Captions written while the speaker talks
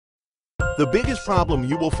The biggest problem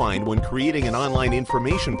you will find when creating an online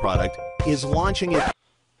information product is launching it.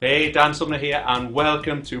 Hey, Dan Sumner here and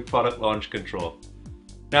welcome to Product Launch Control.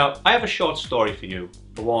 Now, I have a short story for you,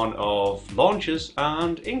 the one of launches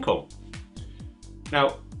and income.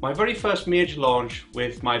 Now, my very first major launch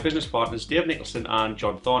with my business partners Dave Nicholson and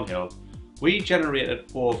John Thornhill, we generated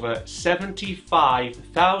over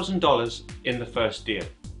 $75,000 in the first deal.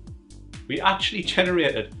 We actually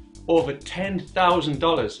generated over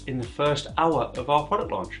 $10,000 in the first hour of our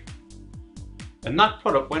product launch. And that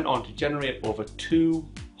product went on to generate over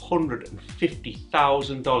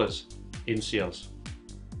 $250,000 in sales.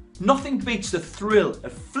 Nothing beats the thrill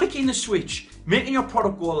of flicking the switch, making your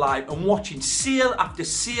product go live and watching sale after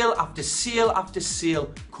sale after sale after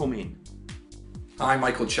sale come in. Hi,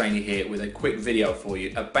 Michael Cheney here with a quick video for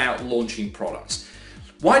you about launching products.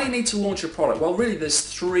 Why do you need to launch a product? Well, really there's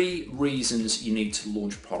three reasons you need to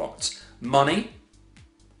launch products. Money,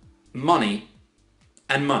 money,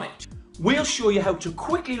 and money. We'll show you how to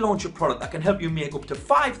quickly launch a product that can help you make up to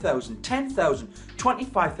 $5,000, $10,000,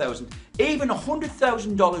 $25,000, even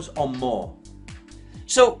 $100,000 or more.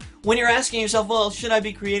 So when you're asking yourself, well, should I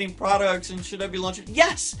be creating products and should I be launching?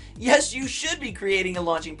 Yes, you should be creating and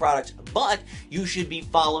launching products, but you should be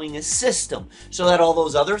following a system so that all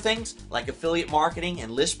those other things like affiliate marketing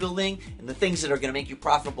and list building and the things that are going to make you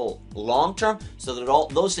profitable long term, so that all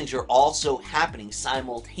those things are also happening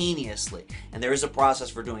simultaneously. And there is a process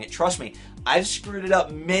for doing it. Trust me, I've screwed it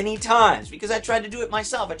up many times because I tried to do it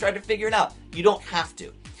myself. I tried to figure it out. You don't have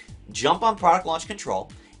to. Jump on Product Launch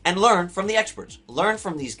Control and learn from the experts. Learn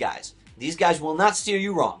from these guys. These guys will not steer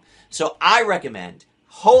you wrong. So I recommend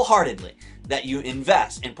wholeheartedly that you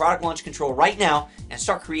invest in Product Launch Control right now and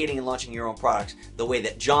start creating and launching your own products the way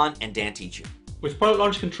that John and Dan teach you. With Product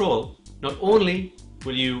Launch Control, not only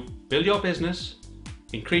will you build your business,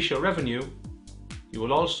 increase your revenue, you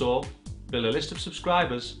will also build a list of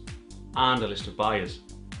subscribers and a list of buyers.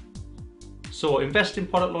 So invest in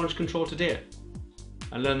Product Launch Control today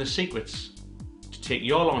and learn the secrets to take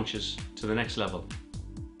your launches to the next level.